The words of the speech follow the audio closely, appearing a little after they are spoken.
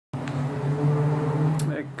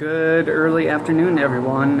Good early afternoon,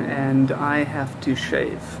 everyone, and I have to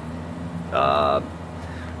shave.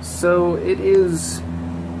 So it is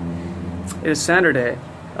Saturday.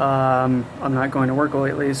 I'm not going to work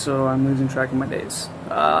lately, so I'm losing track of my days.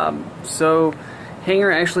 So Hanger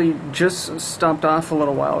actually just stopped off a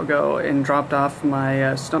little while ago and dropped off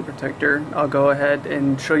my stump protector. I'll go ahead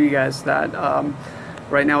and show you guys that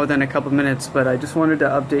right now within a couple minutes, but I just wanted to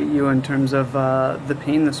update you in terms of the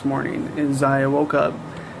pain this morning as I woke up.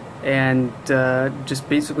 And just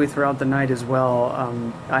basically throughout the night as well,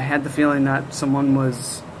 I had the feeling that someone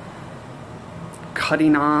was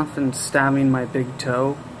cutting off and stabbing my big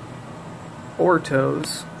toe, or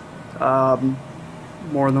toes,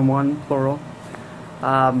 more than one, plural.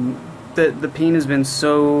 The pain has been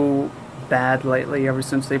so bad lately ever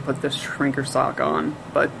since they put this shrinker sock on,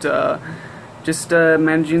 but just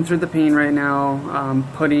managing through the pain right now,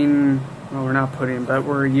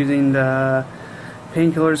 we're using the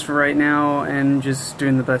painkillers for right now and just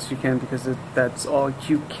doing the best you can, because that's all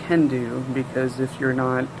you can do. Because if you're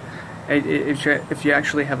not, if you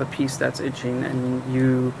actually have a piece that's itching and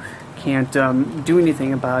you can't do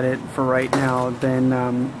anything about it for right now, then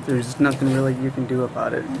there's nothing really you can do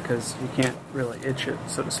about it, because you can't really itch it,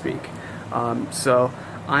 so to speak. So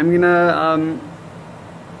I'm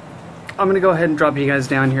gonna go ahead and drop you guys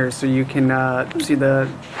down here so you can see the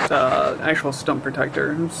actual stump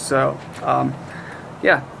protector. So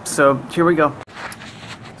yeah, so here we go.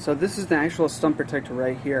 So this is the actual stump protector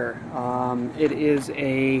right here. It is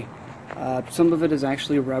a some of it is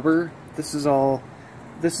actually rubber. This is all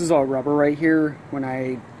rubber right here. When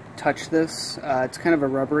I touch this, it's kind of a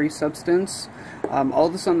rubbery substance. All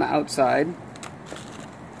this on the outside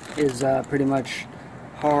is pretty much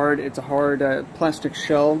hard. It's a hard plastic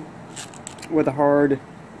shell with a hard,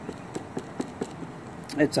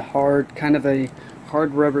 it's a hard, kind of a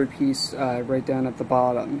hard rubber piece right down at the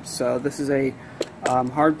bottom. So this is a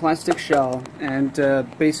hard plastic shell, and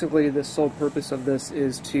basically the sole purpose of this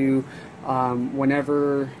is to when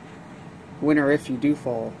or if you do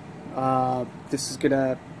fall, this is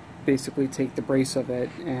gonna basically take the brace of it,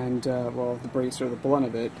 and well, the brace or the blunt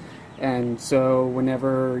of it. And so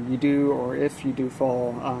whenever you do, or if you do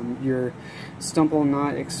fall, your stump will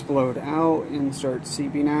not explode out and start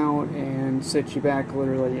seeping out and set you back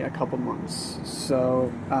literally a couple months.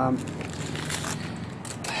 So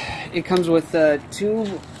it comes with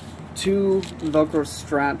two Velcro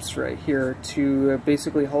straps right here to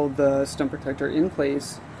basically hold the stump protector in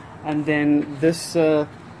place, and then this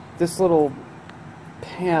little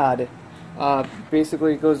pad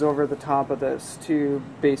basically goes over the top of this to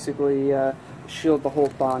basically shield the whole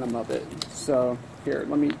bottom of it. So here,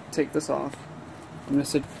 let me take this off. I'm gonna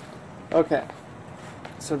sit. Okay.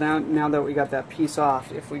 So now that we got that piece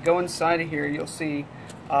off, if we go inside of here, you'll see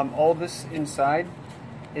all this inside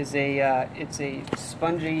is it's a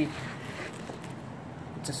spongy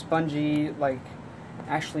like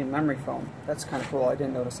actually memory foam. That's kind of cool. I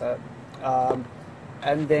didn't notice that.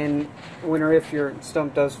 And then when or if your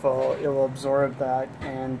stump does fall, it will absorb that,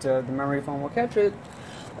 and the memory foam will catch it,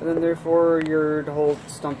 and then therefore your whole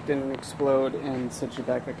stump didn't explode and set you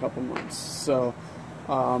back a couple months. So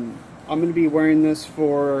I'm going to be wearing this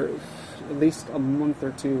for at least a month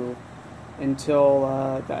or two until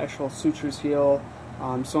the actual sutures heal,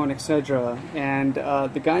 so on, etc. And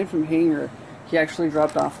the guy from Hanger, he actually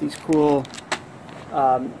dropped off these cool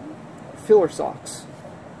filler socks.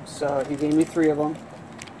 So he gave me 3 of them.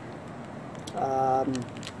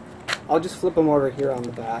 I'll just flip them over here on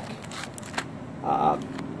the back.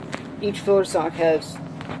 Each filler sock has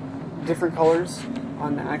different colors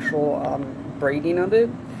on the actual braiding of it,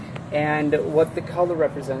 and what the color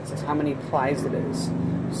represents is how many plies it is.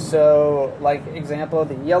 So, like example,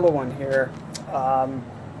 the yellow one here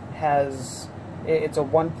it's a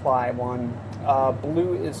 1-ply one.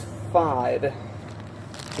 Blue is 5.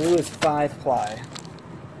 Blue is 5-ply.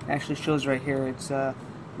 Actually shows right here. It's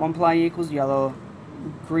 1-ply equals yellow,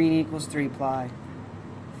 green equals 3-ply,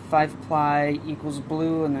 5-ply equals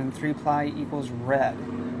blue, and then 3-ply equals red.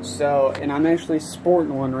 So, and I'm actually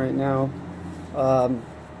sporting one right now,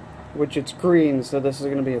 which it's green, so this is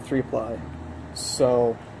going to be a 3-ply.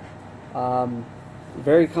 So,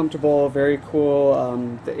 very comfortable, very cool.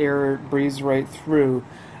 The air breathes right through.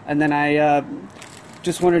 And then I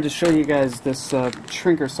just wanted to show you guys this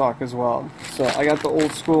shrinker sock as well. So I got the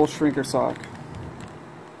old school shrinker sock,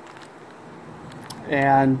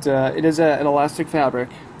 and it is an elastic fabric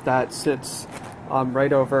that sits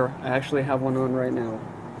right over. I actually have one on right now,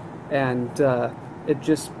 and it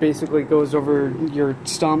just basically goes over your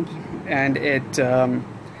stump, and it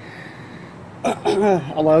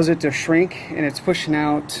allows it to shrink, and it's pushing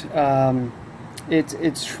out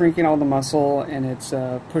it's shrinking all the muscle, and it's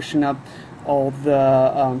pushing up all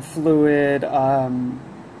the fluid.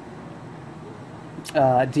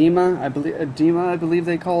 Edema, I believe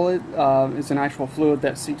they call it, is an actual fluid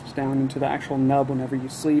that seeps down into the actual nub whenever you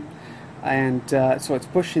sleep, and so it's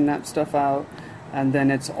pushing that stuff out, and then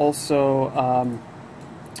it's also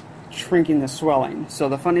shrinking the swelling. So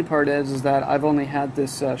the funny part is that I've only had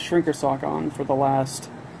this shrinker sock on for the last,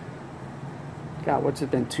 God, what's it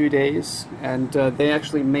been, 2 days, and they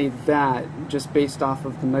actually made that just based off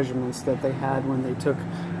of the measurements that they had when they took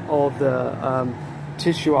all the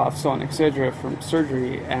tissue off sonic etc. from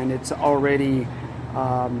surgery, and it's already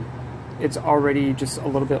just a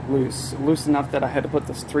little bit loose enough that I had to put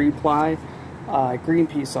this 3-ply green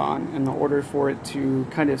piece on in order for it to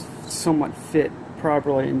kind of somewhat fit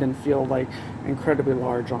properly and didn't feel like incredibly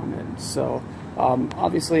large on it. So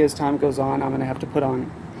obviously as time goes on, I'm going to have to put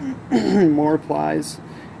on more plies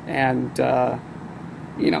and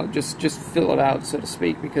you know, just fill it out, so to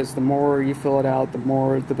speak, because the more you fill it out, the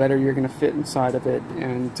better you're going to fit inside of it,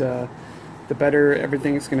 and the better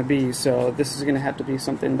everything's going to be. So this is going to have to be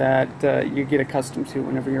something that you get accustomed to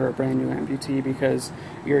whenever you're a brand new amputee, because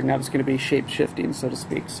your nub's going to be shape-shifting, so to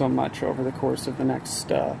speak, so much over the course of the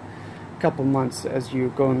next couple months as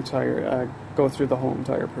you go through the whole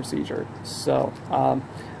entire procedure. So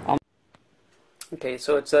okay,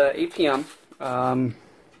 so it's 8 p.m. Oh,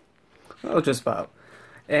 just about.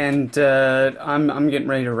 And I'm getting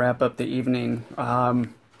ready to wrap up the evening. All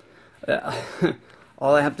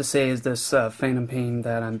I have to say is this phantom pain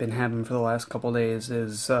that I've been having for the last couple of days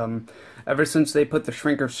is ever since they put the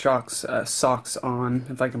shrinker socks on,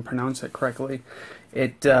 if I can pronounce it correctly,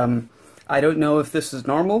 I don't know if this is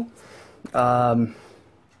normal. I've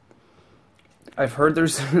heard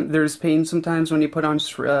there's pain sometimes when you put on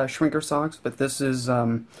shrinker socks, but this is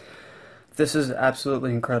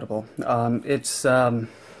absolutely incredible.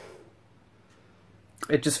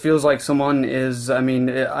 It just feels like someone is, I mean,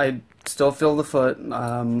 I still feel the foot,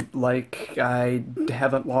 like I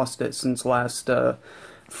haven't lost it since last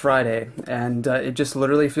Friday, and it just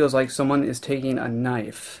literally feels like someone is taking a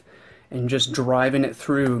knife and just driving it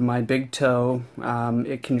through my big toe.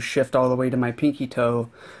 It can shift all the way to my pinky toe.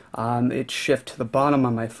 It shifts to the bottom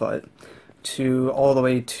of my foot, all the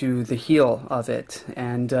way to the heel of it,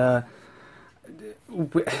 and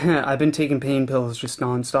I've been taking pain pills just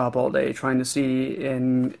non-stop all day, trying to see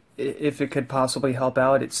if it could possibly help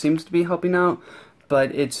out. It seems to be helping out,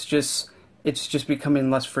 but it's just becoming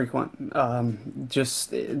less frequent.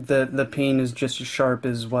 Just the pain is just as sharp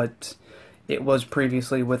as what it was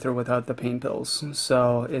previously with or without the pain pills.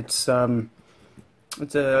 So it's a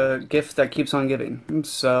gift that keeps on giving.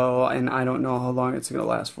 So, and I don't know how long it's gonna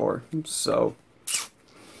last for. So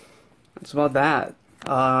that's about that.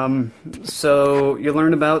 So you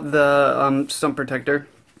learned about the Stump protector.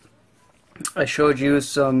 I showed you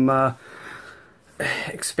some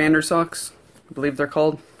expander socks, I believe they're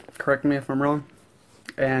called. Correct me if I'm wrong.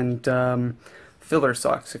 And filler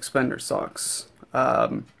socks, expander socks.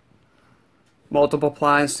 Multiple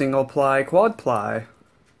ply, single ply, quad ply,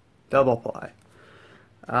 double ply.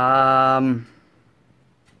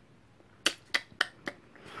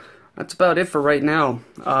 That's about it for right now.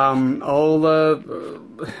 I'll,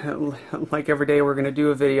 like every day we're going to do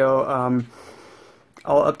a video,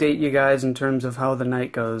 I'll update you guys in terms of how the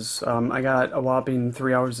night goes. I got a whopping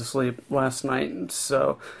 3 hours of sleep last night,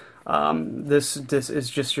 so this is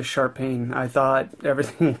just a sharp pain. I thought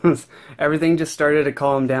everything just started to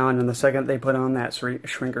calm down, and the second they put on that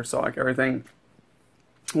shrinker sock, everything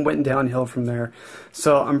went downhill from there.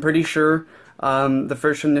 So I'm pretty sure the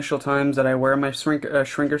first initial times that I wear my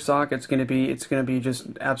shrinker sock, it's gonna be just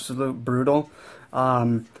absolute brutal.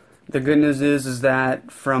 The good news is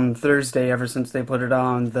that from Thursday, ever since they put it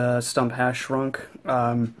on, the stump has shrunk.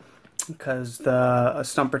 Because the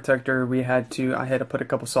stump protector, I had to put a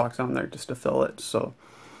couple socks on there just to fill it. So,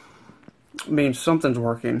 I mean, something's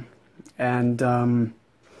working, and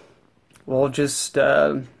we're just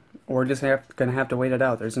gonna have to wait it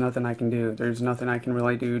out. There's nothing I can do. There's nothing I can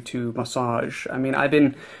really do to massage. I mean, I've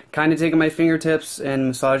been kind of taking my fingertips and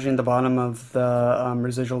massaging the bottom of the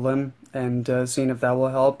residual limb and seeing if that will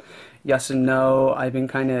help. Yes and no. I've been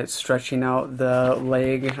kind of stretching out the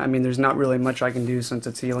leg. I mean, there's not really much I can do since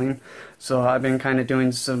it's healing. So I've been kind of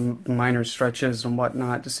doing some minor stretches and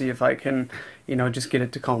whatnot to see if I can, you know, just get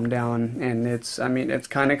it to calm down. And it's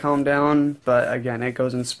kind of calmed down, but again, it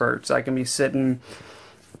goes in spurts. I can be sitting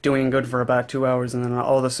doing good for about 2 hours, and then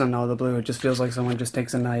all of a sudden, out of the blue, it just feels like someone just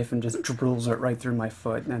takes a knife and just drills it right through my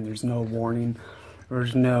foot, and there's no warning.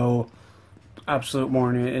 There's no absolute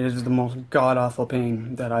warning. It is the most god-awful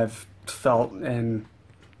pain that I've felt, and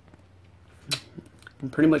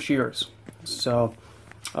pretty much yours. So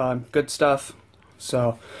good stuff.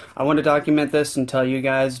 So I want to document this and tell you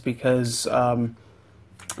guys because not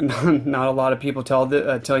a lot of people tell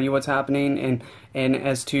you what's happening and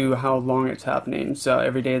as to how long it's happening. So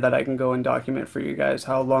every day that I can go and document for you guys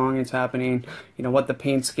how long it's happening, you know, what the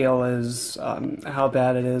pain scale is, how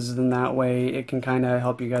bad it is, then that way it can kind of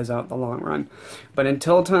help you guys out in the long run. But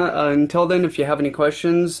until then, if you have any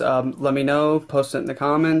questions, let me know, post it in the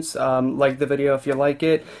comments, like the video if you like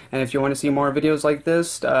it, and if you want to see more videos like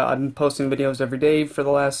this, I've been posting videos every day for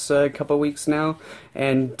the last couple weeks now,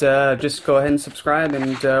 and just go ahead and subscribe,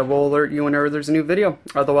 and we'll alert you whenever there's a new video.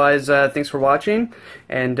 Otherwise, thanks for watching,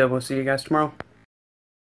 and we'll see you guys tomorrow.